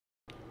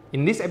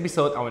In this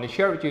episode, I want to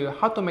share with you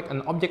how to make an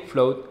object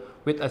float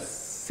with a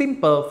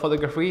simple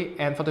photography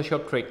and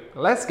Photoshop trick.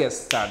 Let's get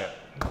started.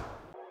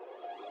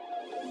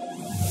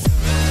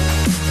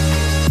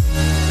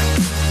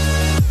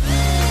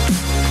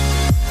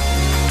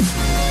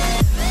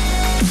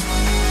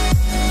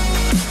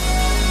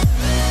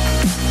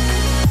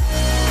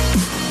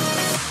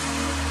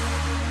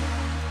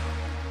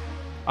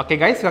 Okay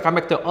guys, welcome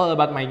back to All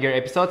About My Gear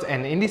episodes,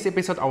 and in this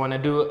episode I want to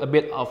do a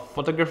bit of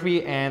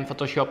photography and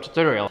Photoshop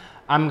tutorial.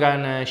 I'm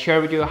gonna share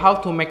with you how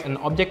to make an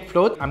object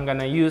float. I'm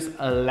gonna use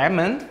a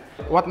lemon.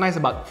 What's nice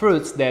about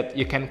fruits that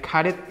you can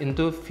cut it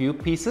into few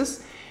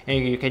pieces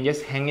and you can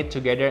just hang it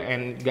together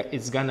and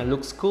it's gonna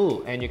look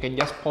cool, and you can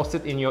just post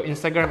it in your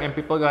Instagram and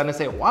people gonna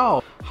say,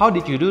 wow, how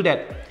did you do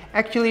that?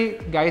 Actually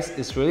guys,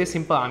 it's really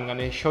simple. I'm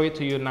gonna show it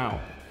to you now.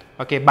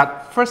 Okay,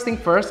 but first thing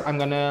first, I'm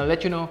gonna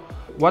let you know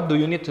what do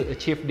you need to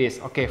achieve this.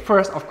 Okay,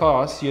 first of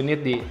course you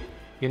need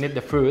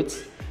the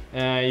fruits.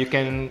 You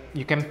can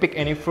pick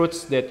any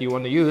fruits that you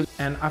want to use,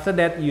 and after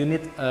that you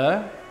need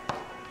a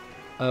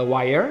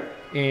wire.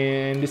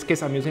 In this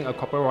case I'm using a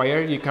copper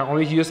wire. You can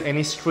always use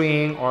any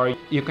string, or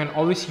you can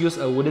always use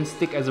a wooden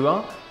stick as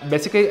well.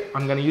 Basically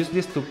I'm gonna use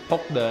this to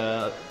poke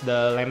the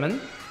lemon,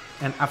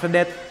 and after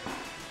that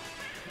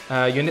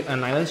you need a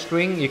nylon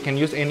string. You can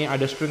use any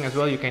other string as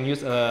well. You can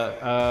use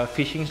a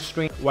fishing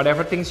string,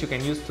 whatever things you can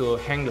use to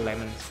hang the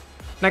lemons.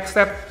 Next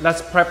step,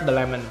 let's prep the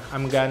lemon.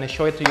 I'm gonna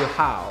show it to you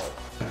how.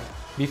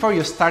 Before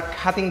you start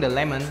cutting the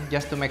lemon,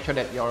 just to make sure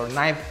that your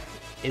knife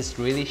is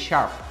really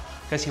sharp,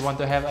 because you want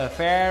to have a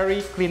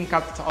very clean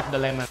cut of the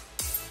lemon.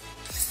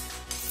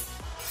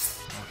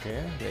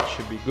 Okay, that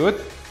should be good.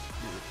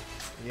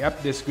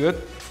 Yep, this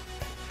good.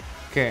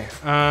 Okay,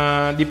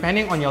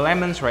 depending on your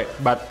lemons, right?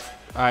 But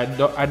I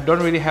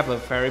don't really have a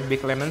very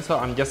big lemon, so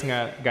I'm just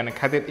gonna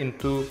cut it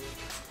into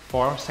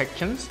 4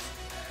 sections.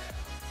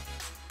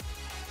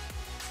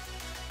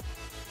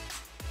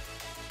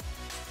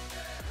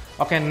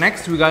 Okay,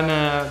 next we're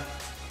gonna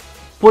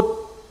put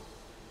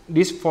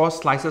these 4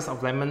 slices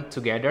of lemon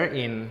together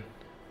in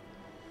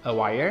a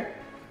wire.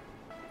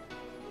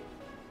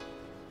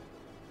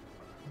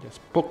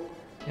 Just poke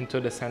into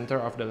the center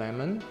of the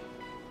lemon.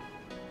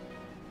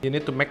 You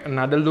need to make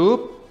another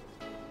loop.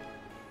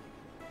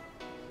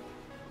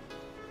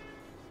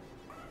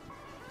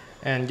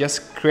 And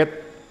just create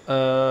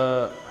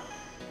a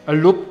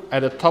loop at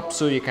the top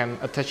so you can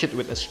attach it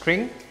with a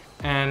string.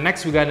 And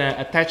next we're gonna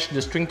attach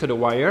the string to the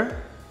wire.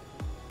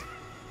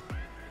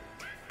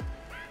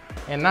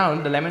 And now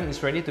the lemon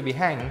is ready to be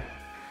hanged.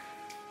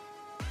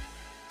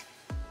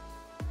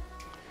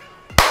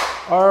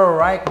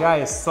 Alright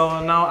guys,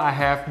 so now I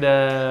have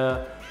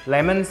the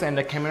lemons and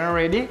the camera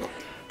ready.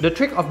 The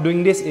trick of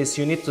doing this is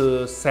you need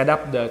to set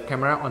up the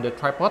camera on the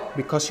tripod,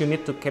 because you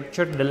need to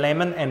capture the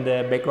lemon and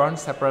the background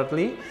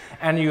separately,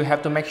 and you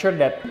have to make sure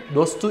that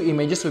those 2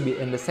 images will be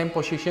in the same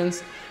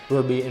positions,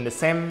 will be in the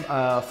same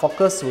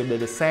focus, will be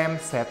the same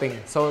setting.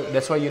 So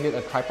that's why you need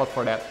a tripod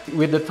for that.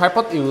 With the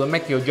tripod, it will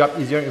make your job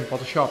easier in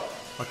Photoshop.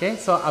 Okay,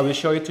 so I will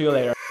show it to you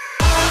later.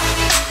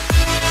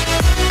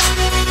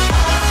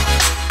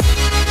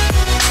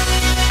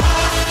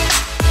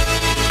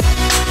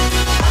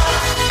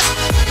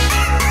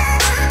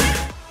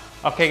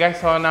 Okay guys,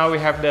 so now we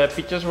have the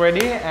pictures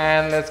ready,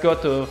 and let's go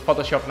to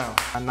Photoshop now.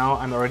 And now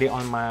I'm already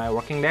on my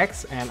working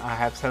desk, and I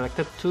have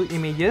selected 2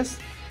 images,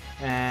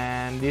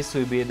 and this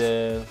will be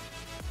the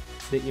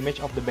image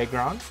of the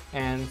background,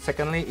 and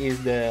secondly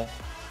is the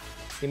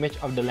image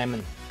of the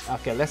lemon.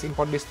 Okay, let's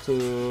import this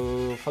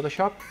to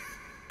Photoshop.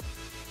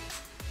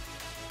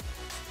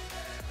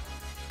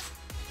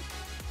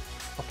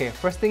 Okay,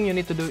 first thing you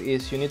need to do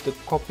is you need to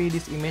copy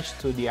this image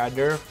to the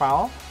other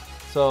file.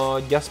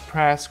 So just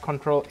press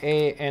Ctrl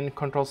A and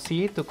Ctrl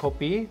C to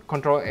copy.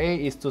 Ctrl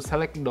A is to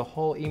select the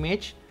whole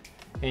image,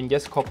 and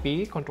just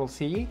copy. Ctrl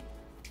C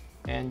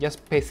and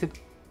just paste it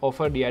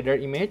over the other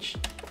image.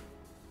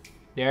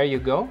 There you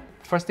go.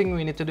 First thing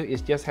we need to do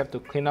is just have to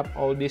clean up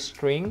all this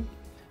string.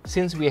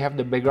 Since we have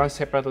the background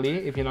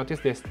separately, if you notice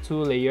there's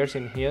 2 layers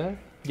in here,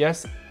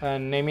 just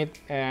name it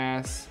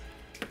as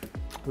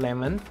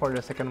lemon for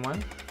the second one,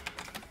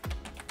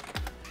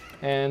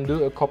 and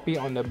do a copy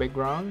on the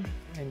background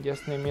and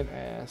just name it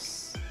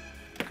as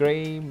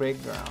gray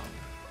background.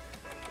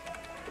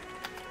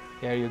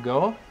 There you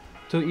go.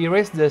 To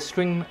erase the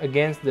string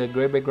against the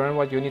gray background,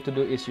 what you need to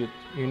do is you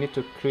need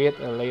to create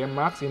a layer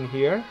mask in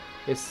here.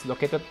 It's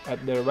located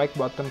at the right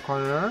bottom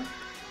corner,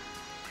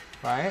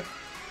 right?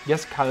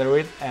 Just color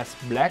it as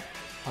black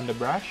on the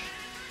brush.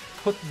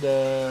 Put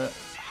the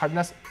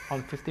hardness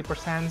on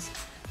 50%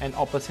 and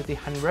opacity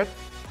 100,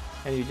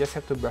 and you just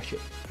have to brush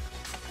it.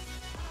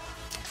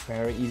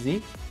 Very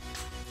easy.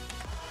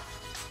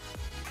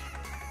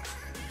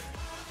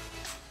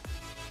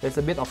 There's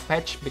a bit of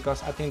patch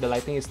because I think the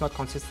lighting is not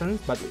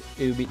consistent, but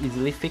it will be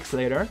easily fixed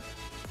later.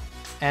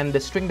 And the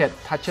string that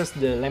touches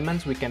the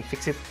lemons, we can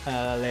fix it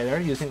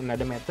later using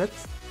another method.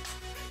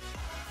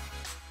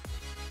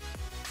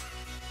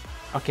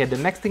 Okay, the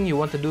next thing you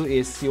want to do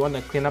is you want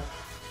to clean up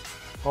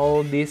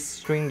all this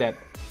string that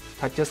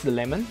touches the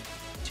lemon.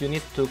 is you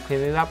need to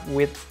clean it up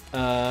with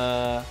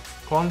a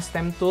clone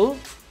stamp tool.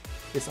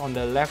 It's on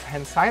the left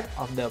hand side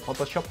of the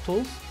Photoshop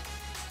tools.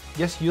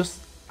 Just use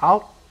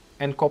Alt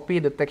and copy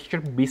the texture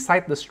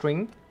beside the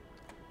string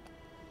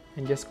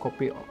and just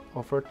copy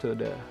over to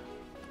the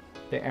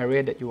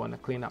area that you want to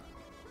clean up.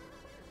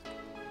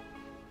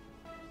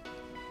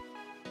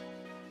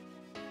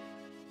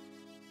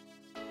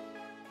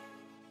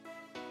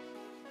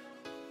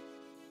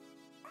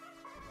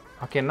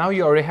 Okay, now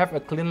you already have a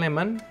clean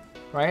lemon,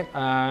 right?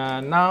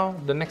 Now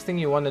the next thing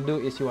you want to do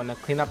is you want to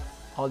clean up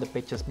all the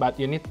patches, but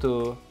you need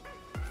to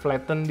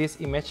flatten this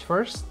image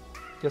first.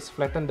 Just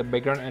flatten the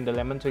background and the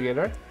lemon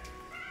together.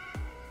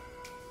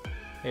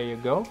 There you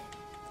go.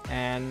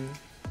 And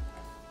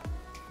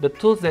the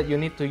tools that you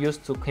need to use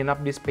to clean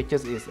up these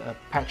patches is a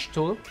patch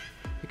tool.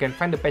 You can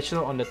find the patch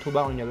tool on the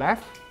toolbar on your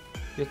left.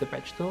 Use the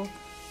patch tool.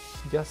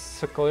 Just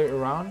circle it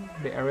around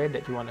the area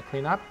that you want to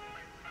clean up.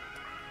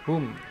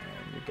 Boom.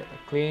 And you get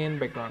a clean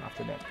background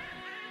after that.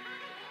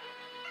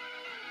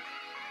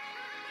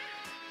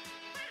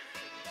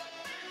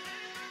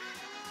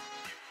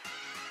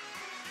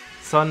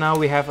 So now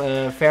we have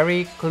a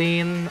very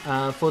clean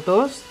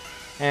photos,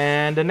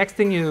 and the next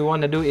thing you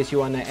want to do is you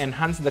want to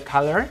enhance the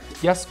color.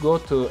 Just go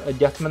to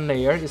adjustment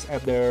layer, it's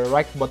at the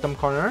right bottom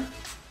corner,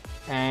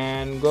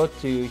 and go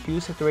to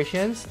hue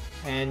saturations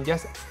and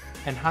just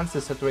enhance the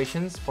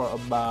saturations for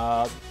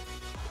about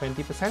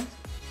 20%.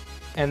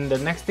 And the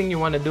next thing you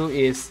want to do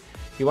is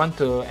you want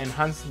to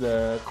enhance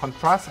the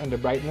contrast and the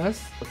brightness.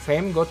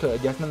 Same, go to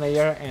adjustment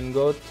layer and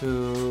go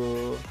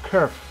to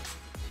curve.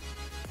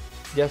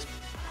 Just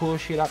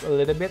push it up a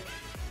little bit.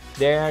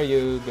 There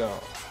you go.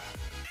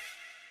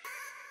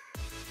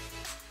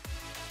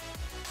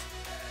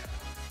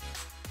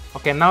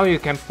 Okay, now you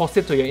can post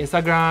it to your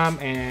Instagram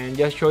and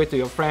just show it to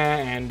your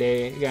friend, and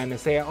they're gonna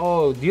say,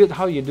 "Oh, dude,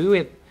 how you do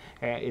it?"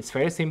 It's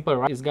very simple,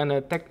 right? It's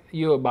gonna take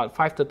you about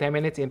 5 to 10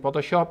 minutes in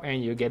Photoshop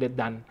and you get it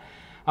done.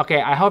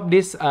 Okay, I hope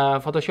this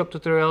Photoshop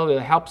tutorial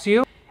will help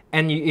you.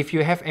 And if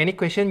you have any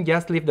question,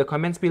 just leave the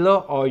comments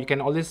below, or you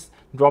can always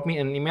drop me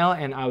an email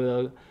and I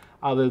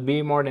will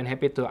be more than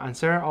happy to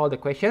answer all the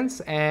questions.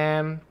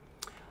 And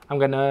I'm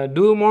gonna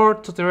do more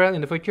tutorial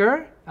in the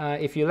future.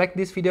 If you like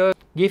this video,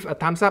 give a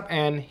thumbs up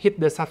and hit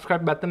the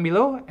subscribe button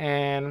below,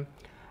 and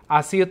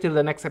I'll see you till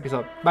the next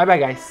episode. Bye bye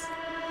guys.